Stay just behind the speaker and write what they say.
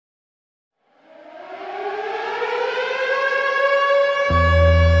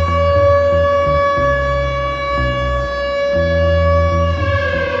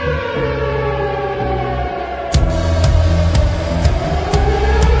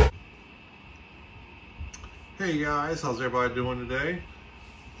Hey guys, how's everybody doing today?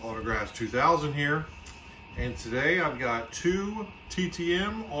 Autographs 2000 here, and today I've got two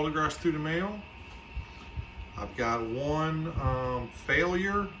TTM autographs through the mail. I've got one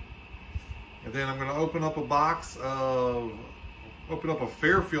failure, and then I'm going to open up a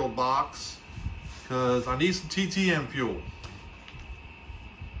Fairfield box because I need some TTM fuel.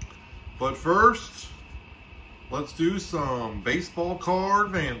 But first, let's do some baseball card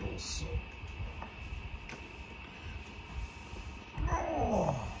Vandals.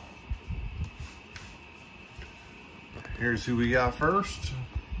 Here's who we got first.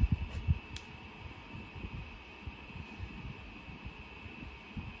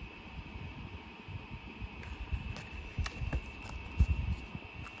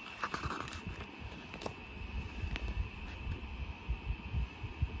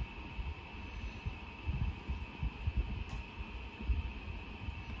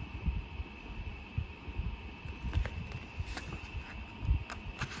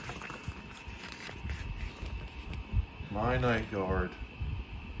 My night guard.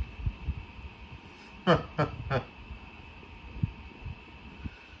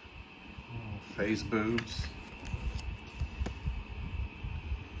 Face boobs.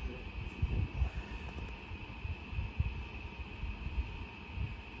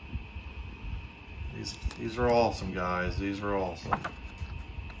 These are awesome, guys. These are awesome.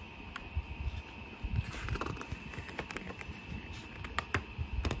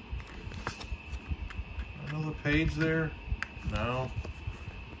 Another page there? No.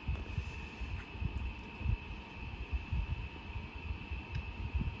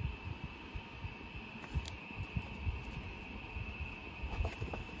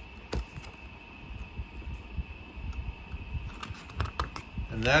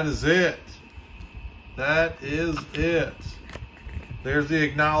 And that is it. That is it. There's the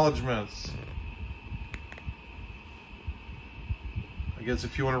acknowledgments. I guess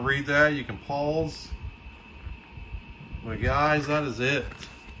if you want to read that, you can pause. But guys, that is it.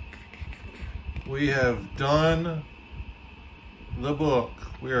 We have done the book.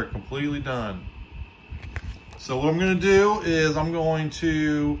 We are completely done. So what I'm going to do is I'm going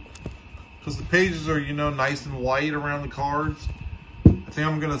to, because the pages are, you know, nice and white around the cards, I think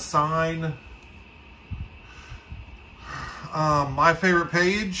I'm going to sign my favorite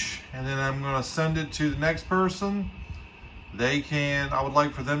page, and then I'm going to send it to the next person. They can, I would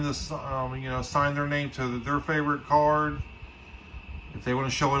like for them to, you know, sign their name to their favorite card. If they want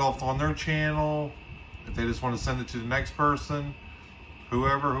to show it off on their channel, if they just want to send it to the next person,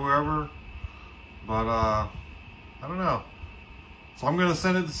 whoever. But, I don't know. So I'm going to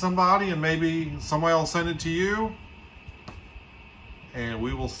send it to somebody, and maybe somebody will send it to you. And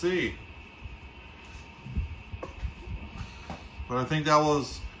we will see. But I think I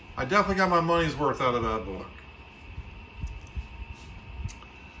definitely got my money's worth out of that book.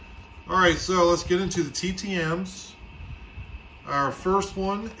 All right, so let's get into the TTMs. Our first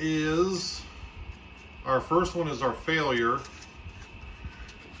one is our failure.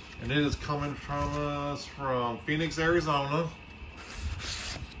 And it is coming from us from Phoenix, Arizona.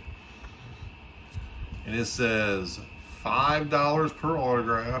 And it says $5 per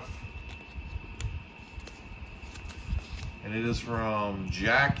autograph. And it is from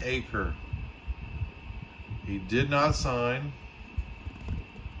Jack Aker. He did not sign.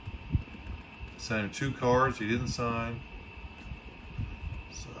 Sent him 2 cards, he didn't sign.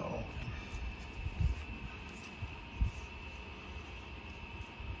 So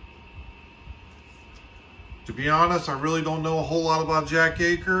to be honest, I really don't know a whole lot about Jack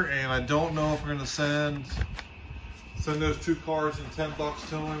Aker, and I don't know if we're gonna send those 2 cards and $10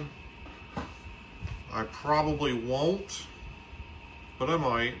 to him. I probably won't, but I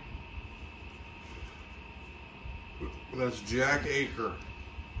might. That's Jack Aker.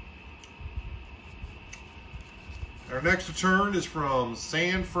 Our next return is from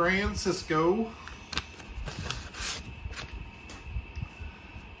San Francisco.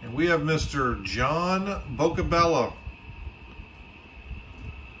 And we have Mr. John Boccabella.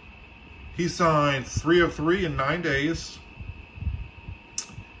 He signed 3 of 3 in 9 days.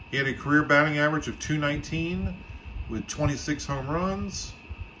 He had a career batting average of .219 with 26 home runs,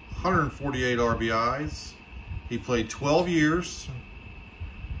 148 RBIs. He played 12 years.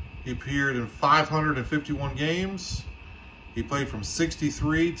 He appeared in 551 games. He played from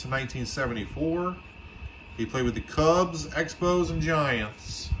 '63 to 1974. He played with the Cubs, Expos, and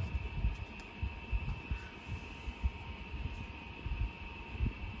Giants.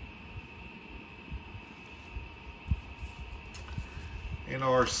 And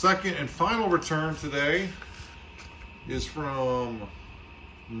our second and final return today is from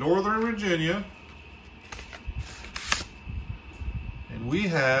Northern Virginia. And we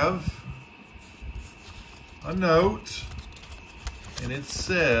have a note, and it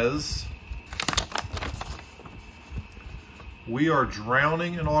says, "We are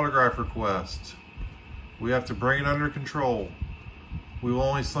drowning in autograph requests. We have to bring it under control. We will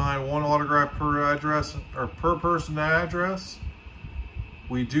only sign one autograph per address or per person address.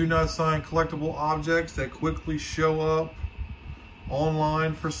 We do not sign collectible objects that quickly show up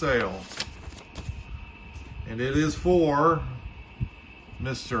online for sale." And it is for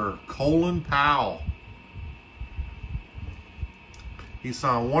Mr. Colin Powell. He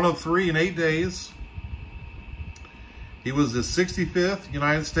signed 1 of 3 in 8 days. He was the 65th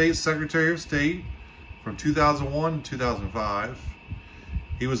United States Secretary of State from 2001 to 2005.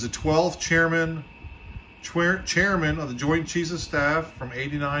 He was the 12th chairman of the Joint Chiefs of Staff from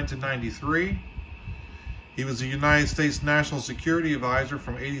 89 to 93. He was the United States National Security Advisor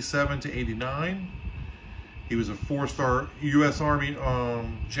from 87 to 89. He was a 4-star U.S. Army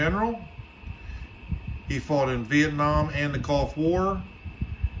general. He fought in Vietnam and the Gulf War.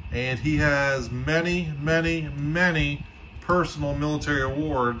 And he has many, many, many personal military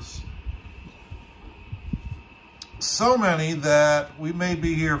awards. So many that we may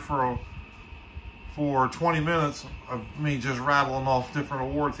be here for 20 minutes of me just rattling off different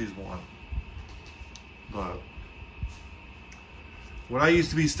awards he's won. But when I used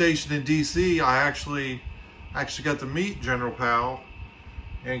to be stationed in D.C., I actually got to meet General Powell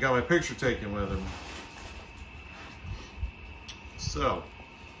and got my picture taken with him. So,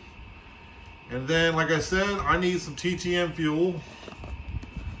 and then, like I said, I need some TTM fuel.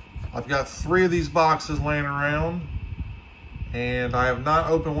 I've got 3 of these boxes laying around, and I have not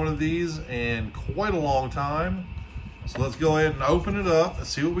opened one of these in quite a long time. So let's go ahead and open it up and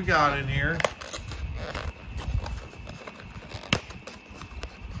see what we got in here.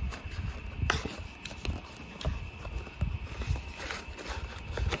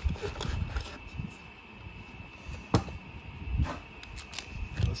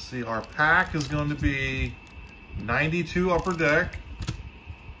 Let's see, our pack is going to be 92 Upper Deck.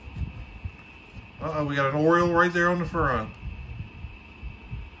 Uh-oh, we got an Oriole right there on the front.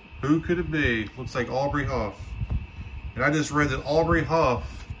 Who could it be? Looks like Aubrey Huff. And I just read that Aubrey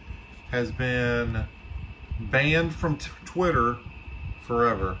Huff has been banned from Twitter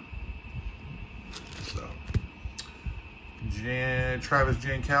forever. So, Travis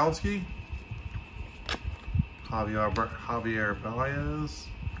Jankowski, Javier Baez,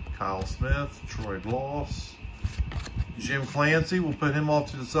 Kyle Smith, Troy Gloss, Jim Clancy. We'll put him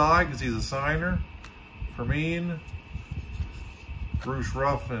off to the side because he's a signer. Fermin, Bruce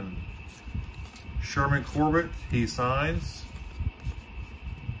Ruffin, Sherman Corbett, he signs.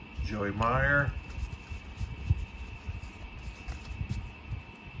 Joey Meyer,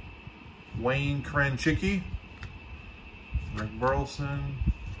 Wayne Krenchicki, Rick Burleson,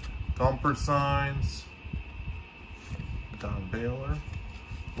 Gumpert signs. Don Baylor,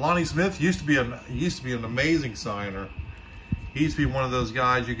 Lonnie Smith used to be an amazing signer. He used to be one of those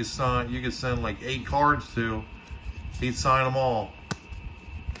guys you could send like 8 cards to. He'd sign them all.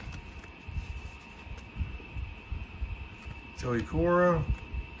 Joey Cora.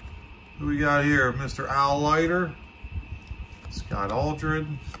 Who we got here? Mr. Al Leiter, Scott Aldred,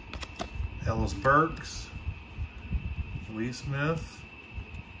 Ellis Burks, Lee Smith,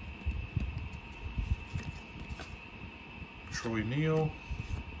 Troy Neal,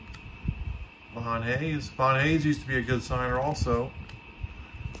 Von Hayes. Von Hayes used to be a good signer also.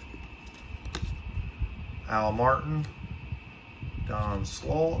 Al Martin, Don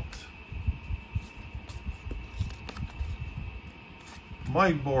Slaught,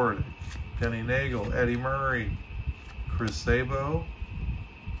 Mike Bordick, Kenny Nagel, Eddie Murray, Chris Sabo,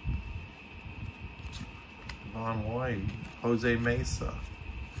 Von White, Jose Mesa,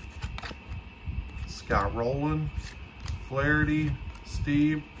 Scott Rowland, Flaherty,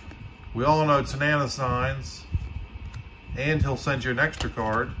 Steve. We all know Tanana signs, and he'll send you an extra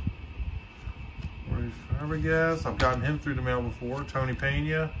card. Whatever guess, I've gotten him through the mail before. Tony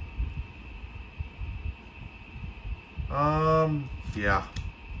Pena. Yeah.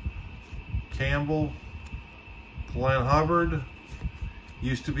 Campbell, Glenn Hubbard,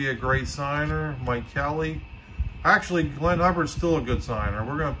 used to be a great signer. Mike Kelly. Actually, Glenn Hubbard's still a good signer.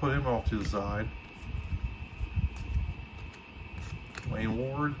 We're going to put him off to the side. Wayne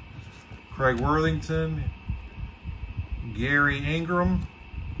Ward, Craig Worthington, Gary Ingram,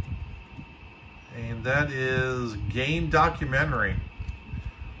 and that is Game Documentary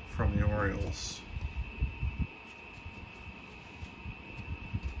from the Orioles.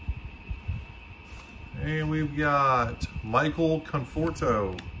 And we've got Michael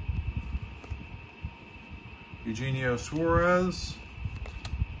Conforto, Eugenio Suarez,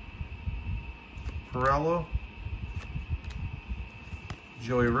 Perella,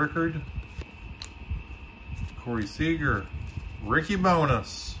 Joey Rickard, Corey Seager, Ricky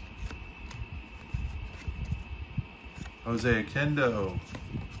Bonus, Jose Akendo,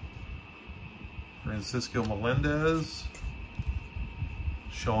 Francisco Melendez,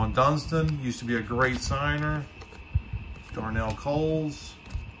 Sean Dunston, used to be a great signer, Darnell Coles,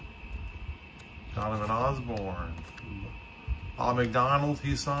 Donovan Osborne, Bob McDonald,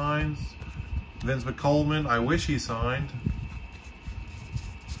 he signs, Vince McCollum, I wish he signed,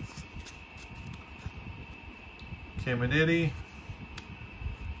 Caminiti,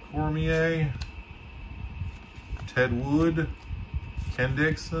 Cormier, Ted Wood, Ken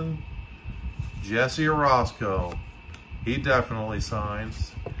Dixon, Jesse Orozco. He definitely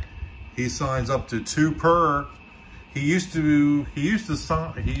signs. He signs up to 2 per. He used to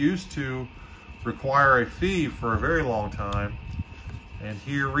require a fee for a very long time. And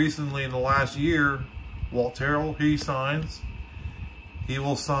here recently in the last year, Walt Terrell, he signs. He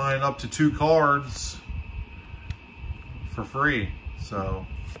will sign up to 2 cards for free. So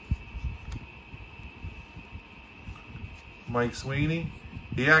Mike Sweeney,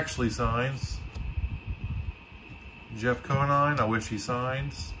 he actually signs. Jeff Conine, I wish he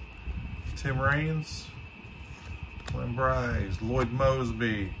signs. Tim Raines, Glenn Braggs, Lloyd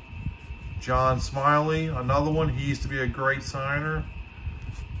Mosby, John Smiley, another one. He used to be a great signer.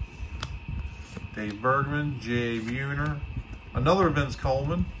 Dave Bergman, Jay Buhner, another Vince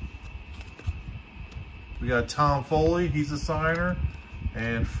Coleman. We got Tom Foley, he's a signer.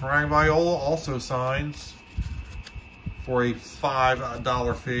 And Frank Viola also signs for a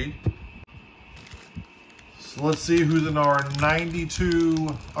 $5 fee. So let's see who's in our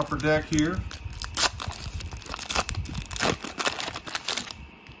 92 upper deck here.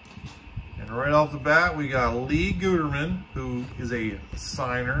 And right off the bat, we got Lee Guterman, who is a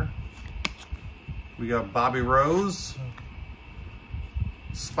signer. We got Bobby Rose,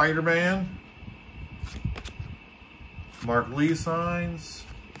 Spider-Man, Mark Lee signs,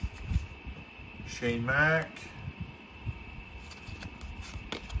 Shane Mack,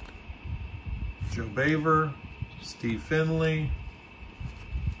 Joe Baver, Steve Finley,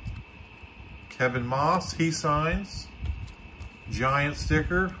 Kevin Moss, he signs, Giant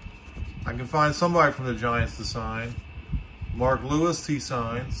sticker. I can find somebody from the Giants to sign. Mark Lewis, he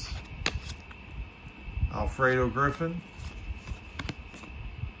signs. Alfredo Griffin,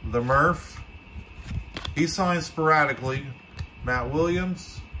 the Murph, he signs sporadically. Matt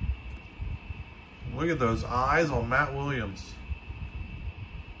Williams, look at those eyes on Matt Williams.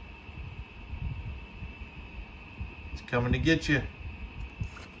 He's coming to get you.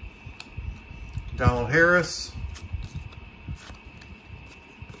 Donald Harris,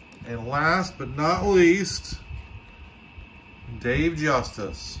 and last but not least, Dave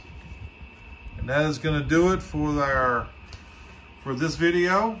Justice. And that is going to do it for this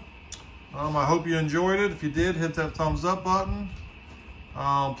video. I hope you enjoyed it. If you did, hit that thumbs up button.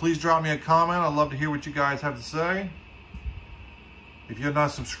 Please drop me a comment. I'd love to hear what you guys have to say. If you have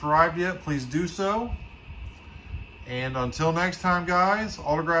not subscribed yet, please do so. And until next time, guys,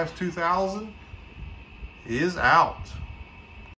 Autographs 2000 is out.